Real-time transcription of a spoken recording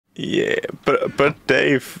Yeah, but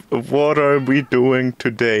Dave, what are we doing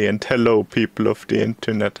today? And hello, people of the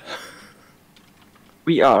internet.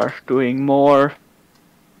 We are doing more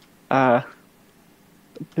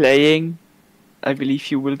playing. I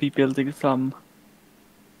believe you will be building some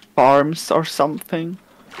farms or something.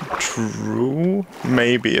 True.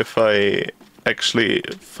 Maybe if I actually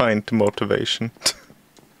find the motivation.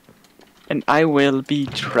 And I will be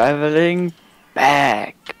traveling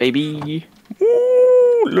back, baby.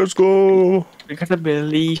 Woo, let's go. Because I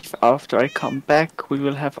believe after I come back, we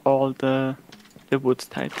will have all the wood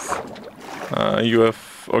types. You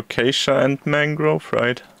have acacia and mangrove,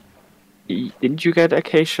 right? Didn't you get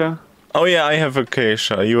acacia? Oh yeah, I have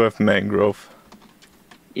acacia. You have mangrove.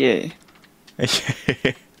 Yeah.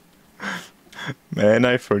 Man,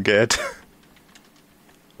 I forget.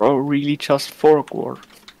 Bro, really just forward.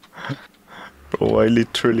 Bro, I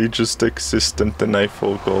literally just exist and then I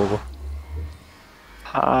fall over.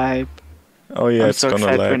 Hype. Oh yeah, I'm it's so gonna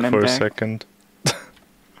excited lag when I'm for a back. second.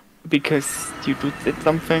 Because you did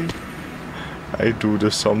something. I do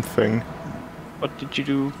the something. What did you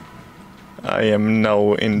do? I am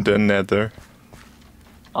now in the nether.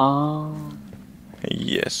 Oh.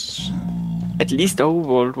 Yes. At least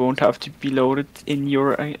overworld won't have to be loaded in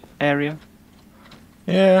your area.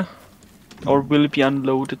 Yeah. Or will it be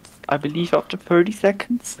unloaded, I believe, after 30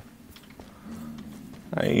 seconds?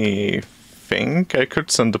 I think I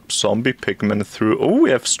could send a zombie pigman through. Oh,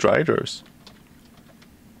 we have striders.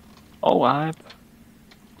 Oh, I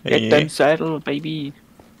get them saddle, baby.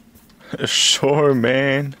 Sure,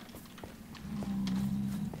 man.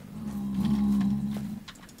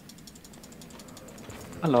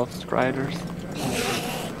 I love striders.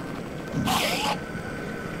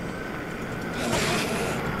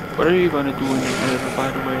 What are you gonna do in the nether,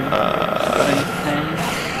 by the way? Got any plans?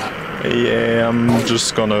 Yeah, I'm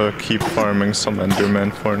just gonna keep farming some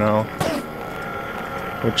Endermen for now.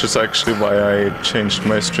 Which is actually why I changed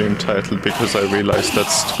my stream title, because I realized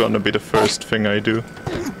that's gonna be the first thing I do.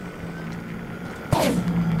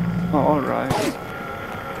 Oh, alright.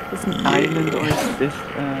 Is an island or is this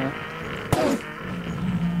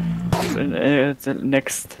the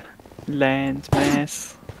next land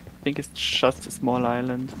mass? I think it's just a small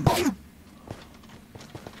island.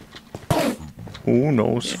 Who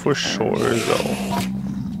knows for sure though.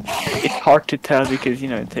 It's hard to tell because, you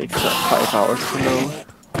know, it takes like 5 hours to load.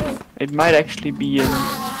 It might actually be in...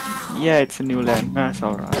 Yeah, it's a new land mass,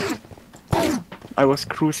 alright. I was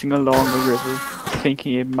cruising along a river,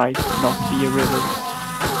 thinking it might not be a river.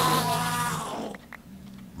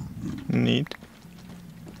 Neat.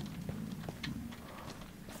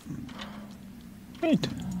 Neat.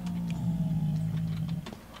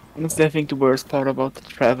 Honestly, I think the worst part about the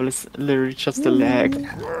travel is literally just the lag.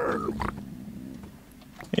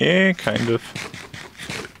 Yeah, kind of.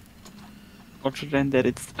 Other than that,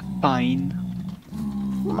 it's fine.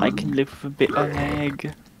 I can live with a bit of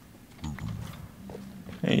lag.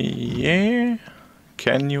 Yeah.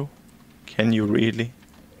 Can you? Can you really?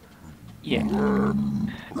 Yeah.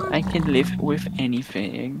 I can live with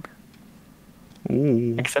anything.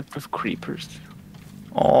 Ooh. Except with creepers.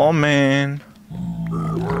 Oh man.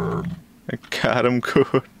 I got him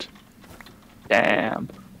good. Damn.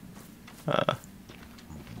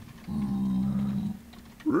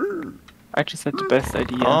 I just had the best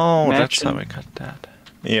idea. Oh, Imagine that's how I got that.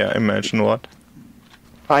 Yeah, imagine what?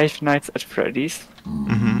 5 Nights at Freddy's.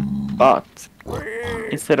 Mm-hmm. But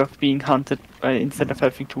instead of being hunted, instead of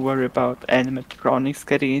having to worry about animatronics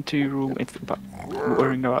getting into your room, it's about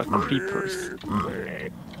worrying about creepers.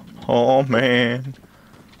 Oh man.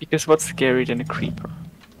 Because what's scarier than a creeper?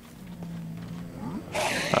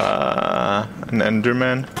 An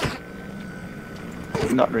Enderman.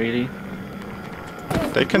 Not really.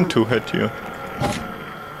 They can two-hit you.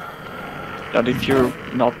 Not if you're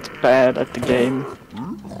not bad at the game.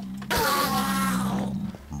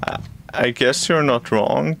 I guess you're not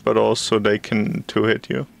wrong, but also they can two-hit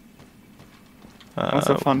you.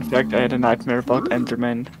 Also, fun fact, I had a nightmare about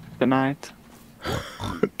Endermen tonight.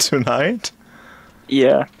 Tonight?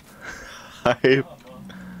 Yeah. I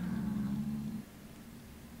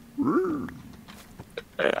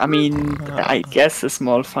mean, I guess a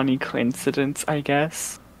small funny coincidence, I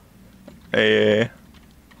guess. You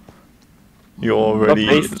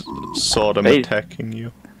already saw them attacking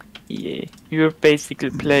you. Yeah, you were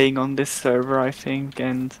basically playing on this server, I think,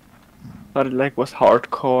 and thought it like was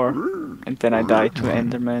hardcore, and then I died to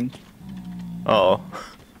Enderman. Oh.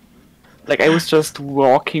 Like I was just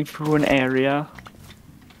walking through an area,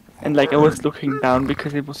 and like I was looking down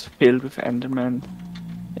because it was filled with Endermen.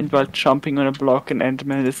 And while jumping on a block, an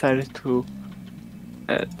Enderman decided to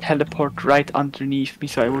teleport right underneath me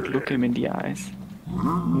so I would look him in the eyes.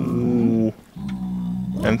 Ooh.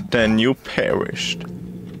 And then you perished.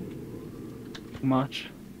 Much.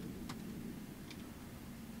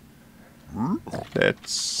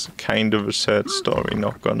 That's kind of a sad story,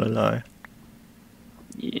 not gonna lie.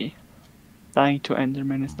 Yeah. Dying to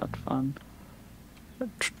Enderman is not fun.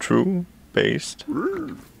 True, based.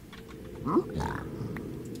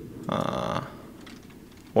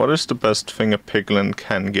 What is the best thing a piglin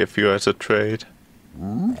can give you as a trade?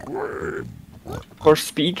 For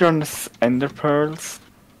speedrunners, Ender Pearls.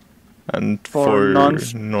 And For for normal?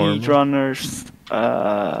 non-speedrunners,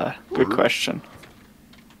 good question.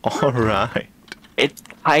 Alright. It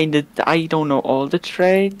kinda, I don't know all the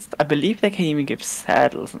trades. I believe they can even give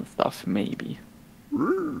saddles and stuff, maybe.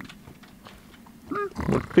 Would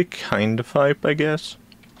be kind of hype, I guess.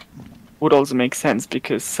 Would also make sense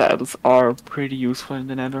because saddles are pretty useful in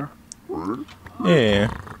the Nether.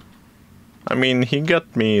 Yeah. I mean, he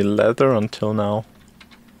got me leather until now.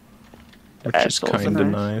 Which That's is also kinda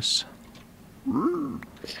nice.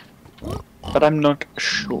 nice. But I'm not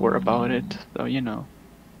sure about it, so you know.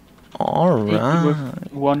 Maybe Alright.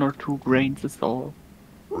 with 1 or 2 grains is all.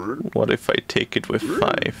 What if I take it with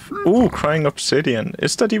 5? Ooh, crying obsidian.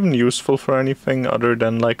 Is that even useful for anything other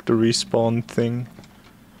than like the respawn thing?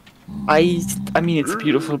 I mean, it's a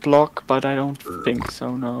beautiful block, but I don't think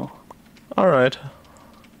so, no. Alright.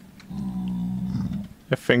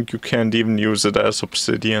 I think you can't even use it as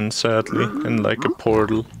obsidian, sadly, in like a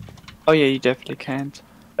portal. Oh yeah, you definitely can't.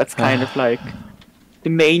 That's kind of like... The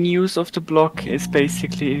main use of the block is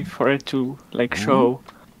basically for it to like show,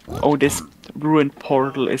 oh, this ruined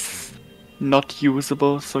portal is not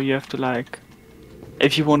usable, so you have to like...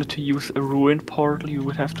 If you wanted to use a ruined portal, you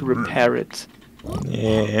would have to repair it.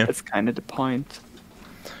 Yeah. That's kind of the point.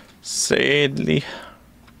 Sadly.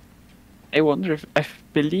 I wonder if... I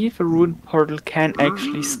believe a ruined portal can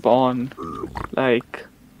actually spawn, like...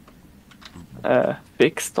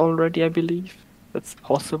 fixed already, I believe. That's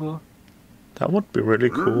possible. That would be really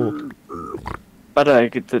cool. But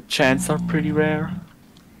like, the chances are pretty rare.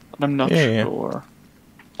 But I'm not Yeah. sure.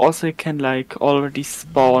 Also, it can like already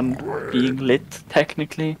spawn being lit,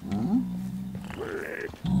 technically.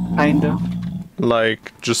 Kind of.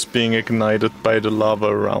 Like just being ignited by the lava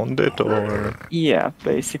around it, or... Yeah,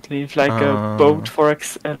 basically. If like a boat,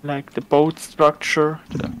 like the boat structure,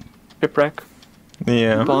 the shipwreck,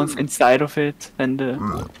 Yeah. spawns inside of it, then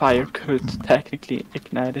the fire could technically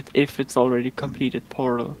ignite it if it's already completed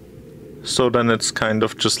portal. So then it's kind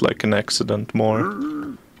of just like an accident more.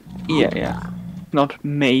 Yeah. Not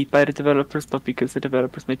made by the developers, but because the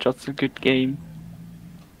developers made just a good game,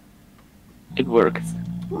 it works.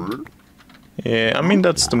 Yeah, I mean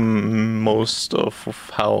that's the most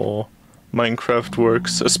of how Minecraft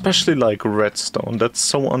works, especially like redstone. That's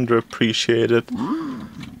so underappreciated.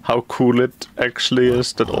 How cool it actually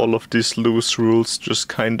is that all of these loose rules just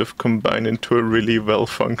kind of combine into a really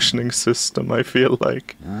well-functioning system, I feel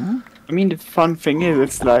like. I mean, the fun thing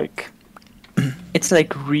is, it's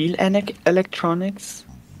like real electronics,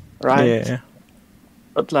 right? Yeah.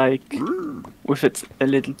 But like, with its a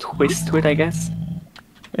little twist to it, I guess.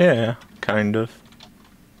 Yeah, kind of.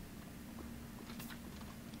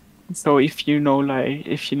 So if you know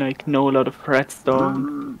know a lot of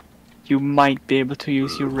redstone, you might be able to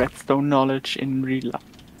use your redstone knowledge in real life,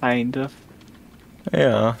 kind of.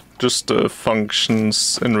 Yeah, just the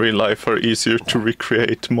functions in real life are easier to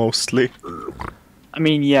recreate mostly. I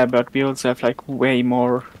mean, yeah, but we also have like way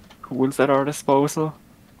more tools at our disposal.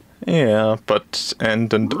 Yeah, but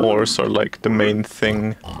end and ores are like the main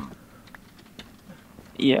thing.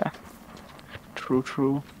 Yeah,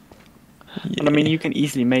 true. And I mean, you can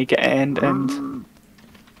easily make end and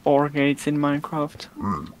ore gates in Minecraft.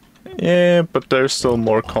 Yeah, but they're still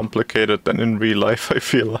more complicated than in real life, I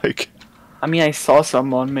feel like. I mean, I saw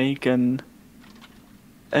someone make an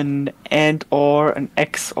AND ore, an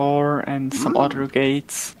X ore, and some other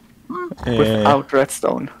gates Yeah. without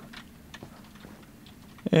redstone.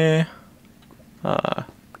 Yeah. Alright.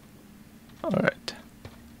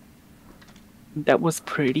 That was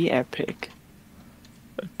pretty epic.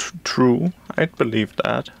 True, I'd believe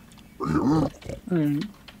that. Mm.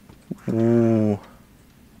 Ooh.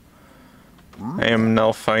 I am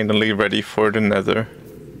now finally ready for the nether.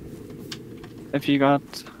 If you got...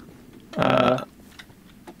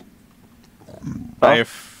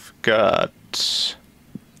 I've got...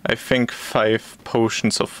 I think 5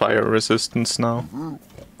 potions of fire resistance now.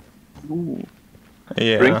 Ooh.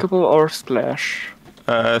 Yeah. Drinkable or splash?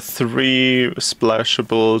 3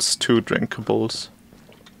 splashables, 2 drinkables.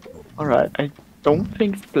 Alright, I don't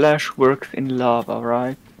think splash works in lava,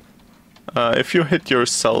 right? If you hit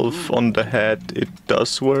yourself on the head, it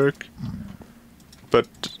does work. But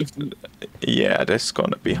yeah, that's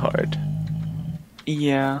gonna be hard.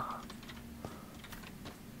 Yeah.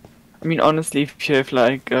 I mean, honestly, if you have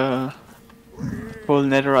like full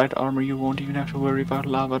netherite armor, you won't even have to worry about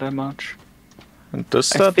lava that much. And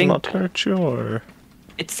does I that think not hurt you, or?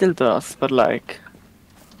 it still does, but like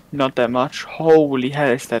not that much. Holy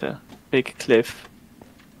hell, is that a big cliff?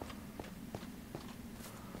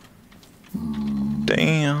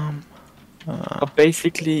 Damn. But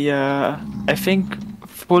basically, I think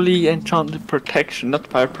fully enchanted protection, not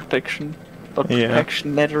fire protection, but Yeah.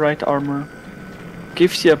 protection netherite armor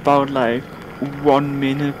gives you about like 1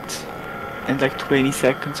 minute and like 20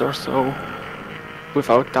 seconds or so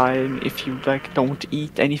without dying if you like don't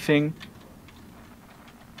eat anything.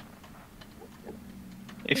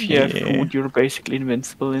 If you have Yeah. food, you're basically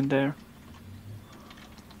invincible in there.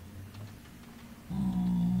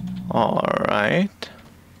 Alright.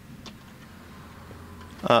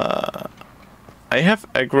 I have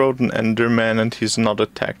aggroed an Enderman and he's not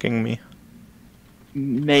attacking me.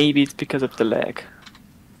 Maybe it's because of the lag.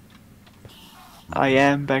 I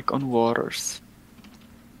am back on waters.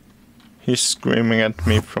 He's screaming at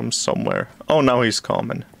me from somewhere. Oh, now he's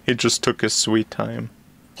coming. He just took his sweet time.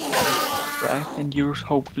 Right, and you're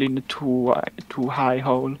hopefully in the too high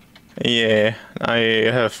hole. Yeah, I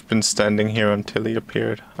have been standing here until he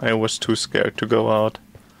appeared. I was too scared to go out.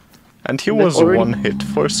 And he That's was already- one hit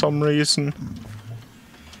for some reason.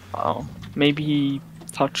 Oh, maybe he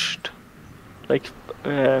touched, like,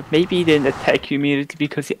 maybe he didn't attack you immediately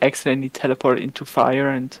because he accidentally teleported into fire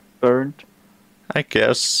and burned. I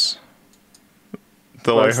guess.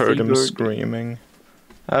 Though I Whilst heard he him burned. screaming.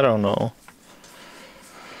 I don't know.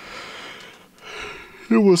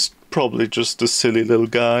 He was probably just a silly little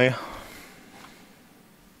guy.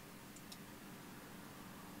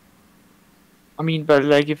 I mean, but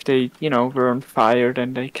like if they, were on fire,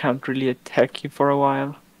 then they can't really attack you for a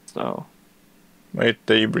while. So, Wait,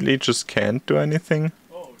 they really just can't do anything?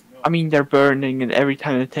 I mean, they're burning, and every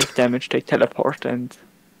time they take damage, they teleport, and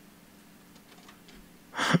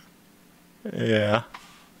Yeah.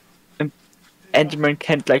 Enderman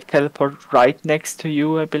can't like teleport right next to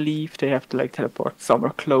you, I believe. They have to like teleport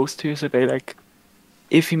somewhere close to you, so they like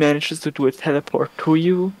if he manages to do a teleport to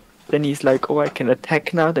you, then he's like, oh, I can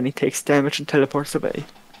attack now, then he takes damage and teleports away.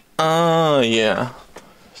 Yeah.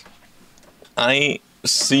 I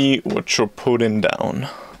see what you're putting down.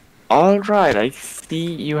 Alright, I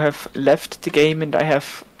see you have left the game and I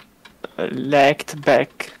have lagged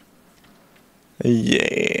back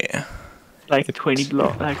Yeah. like 20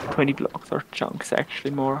 blocks or chunks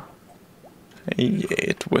actually more. Yeah,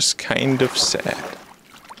 it was kind of sad.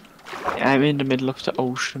 I'm in the middle of the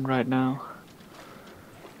ocean right now.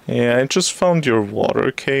 Yeah, I just found your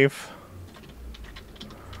water cave,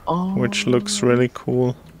 Oh, which looks really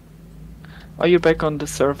cool. are you back on the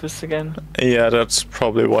surface again? Yeah, that's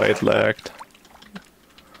probably why it lagged.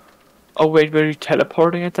 Oh wait, were you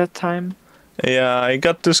teleporting at that time? Yeah, I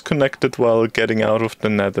got disconnected while getting out of the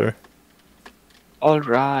nether.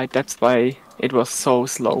 Alright, that's why it was so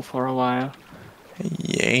slow for a while.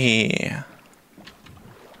 Yeah.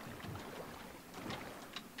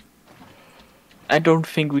 I don't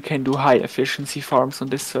think we can do high efficiency farms on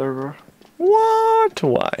this server, What?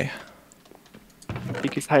 Why?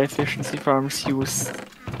 because high efficiency farms use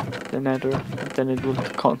the nether, and then it will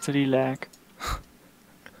constantly lag.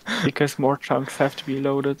 Because more chunks have to be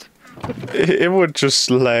loaded. It would just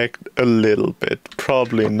lag a little bit.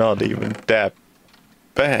 Probably not even that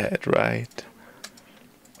bad, right?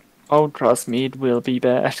 Oh, trust me, it will be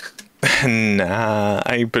bad. Nah,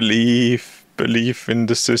 I believe in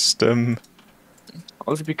the system.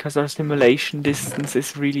 Also because our simulation distance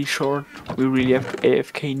is really short, we really have to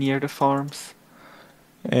AFK near the farms.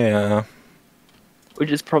 Yeah.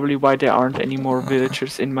 Which is probably why there aren't any more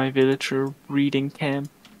villagers in my villager breeding camp.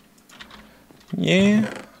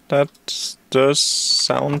 Yeah, that does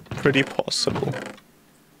sound pretty possible.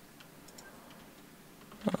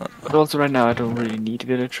 But also right now I don't really need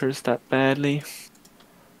villagers that badly.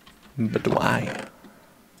 But why?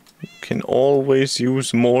 You can always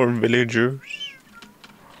use more villagers.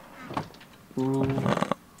 Ooh.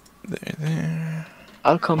 There.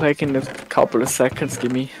 I'll come back in a couple of seconds,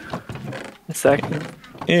 give me a second.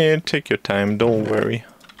 Yeah, take your time, don't worry.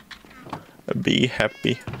 Be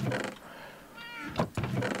happy.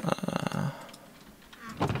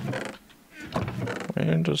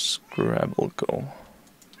 Where does gravel go?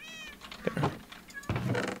 There.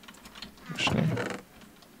 Actually.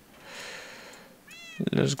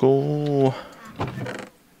 Let's go.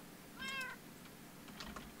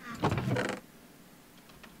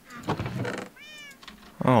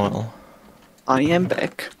 I am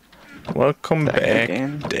back. Welcome back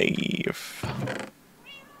again. Dave.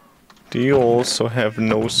 Do you also have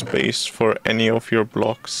no space for any of your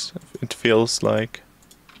blocks? It feels like.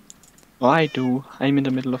 Oh, I do. I'm in the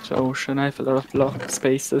middle of the ocean. I have a lot of block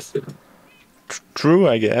spaces. True,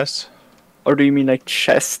 I guess. Or do you mean like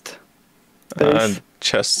chest space?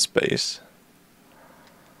 Chest space.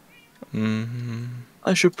 Mm-hmm.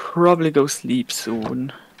 I should probably go sleep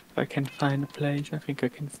soon. If I can find a place. I think I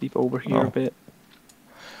can sleep over here a bit.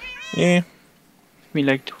 Yeah. I mean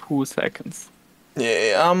like 2 seconds.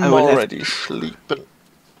 Yeah, I'm already sleeping.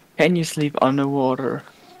 Can you sleep underwater?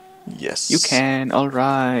 Yes. You can,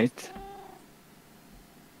 alright.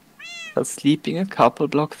 So sleeping a couple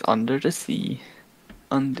blocks under the sea.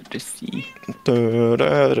 Under the sea.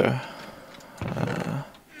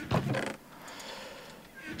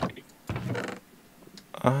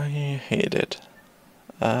 I hate it.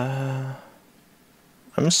 I'm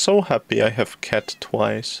so happy I have cat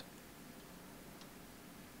twice.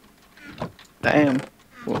 Damn.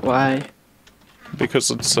 Why?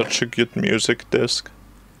 Because it's such a good music disc.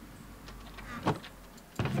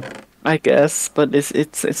 I guess, but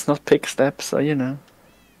it's not pick step, so you know.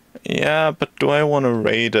 Yeah, but do I want to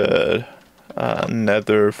raid a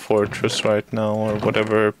nether fortress right now, or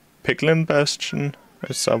whatever? Piglin Bastion?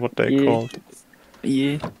 Is that what they called?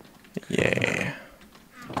 Yeah. Yeah.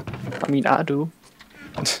 I mean, I do.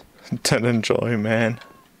 Then enjoy, man.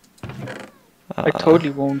 I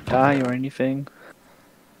totally won't die or anything.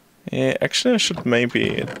 Yeah, actually I should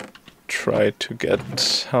maybe try to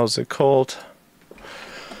get, how's it called?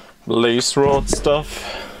 Lace rod stuff.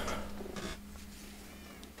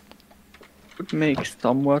 Would make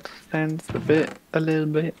somewhat sense a little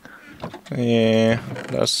bit. Yeah,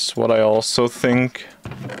 that's what I also think.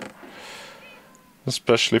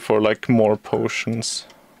 Especially for like more potions,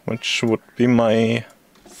 which would be my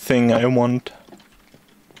thing I want.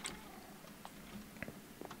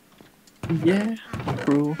 Yeah,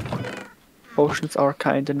 true. Potions are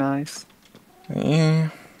kinda nice.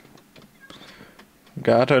 Yeah.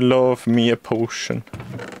 Gotta love me a potion.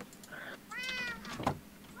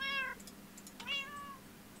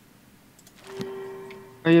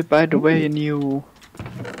 Oh yeah, by the way, a new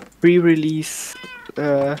pre-release,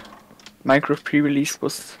 Minecraft pre-release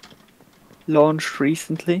was launched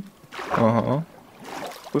recently. Uh-huh.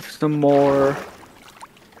 With some more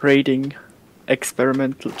raiding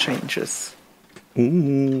experimental changes.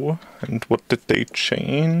 Ooh, and what did they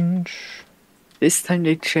change? This time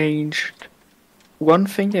they changed one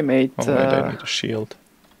thing. They made. Oh wait, I need a shield.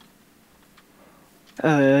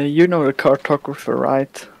 You know the cartographer,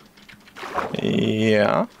 right?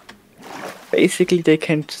 Yeah. Basically, they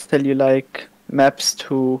can tell you like maps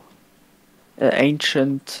to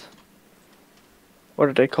ancient. What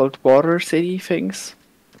are they called? Water city things.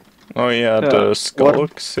 Oh yeah, the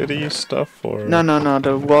Skulk City stuff, or... No,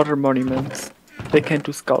 the water monuments. They can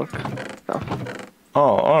do Skulk stuff.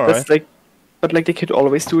 Oh, alright. But like they could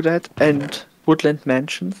always do that, and woodland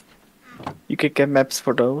mansions. You could get maps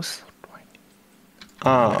for those.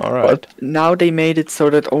 Ah, alright. But now they made it so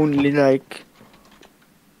that only like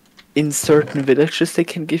in certain villages they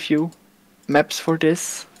can give you maps for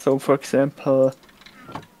this. So for example,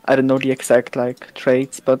 I don't know the exact like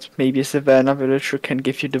traits, but maybe a savannah villager can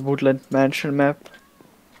give you the woodland mansion map.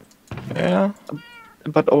 Yeah.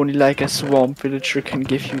 But only like a swamp villager can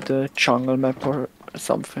give you the jungle map or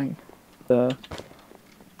something. The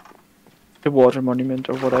water monument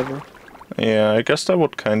or whatever. Yeah, I guess that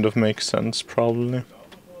would kind of make sense, probably.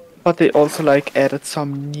 But they also like added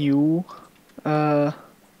some new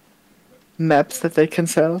maps that they can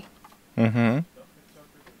sell. Mm-hmm.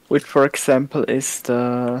 Which, for example, is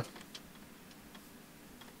the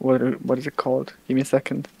what is it called? Give me a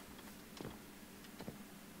second.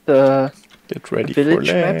 The Get ready village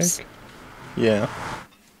for lag. maps. Yeah.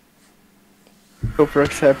 So, for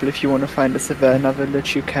example, if you want to find a savannah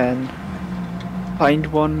village, you can find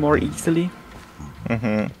one more easily.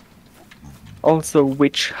 Mm-hmm. Also,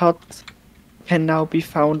 witch hut can now be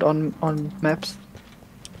found on maps.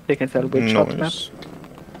 They can sell witch hut maps.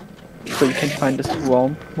 So you can find the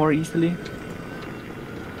swamp more easily.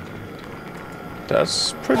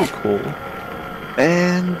 That's pretty cool.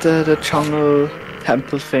 And the jungle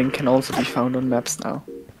temple thing can also be found on maps now.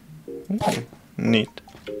 Neat.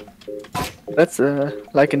 That's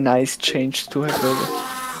like a nice change to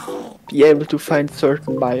have be able to find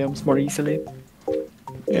certain biomes more easily.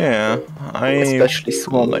 Yeah, I Especially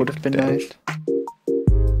swamp like would have been that. nice.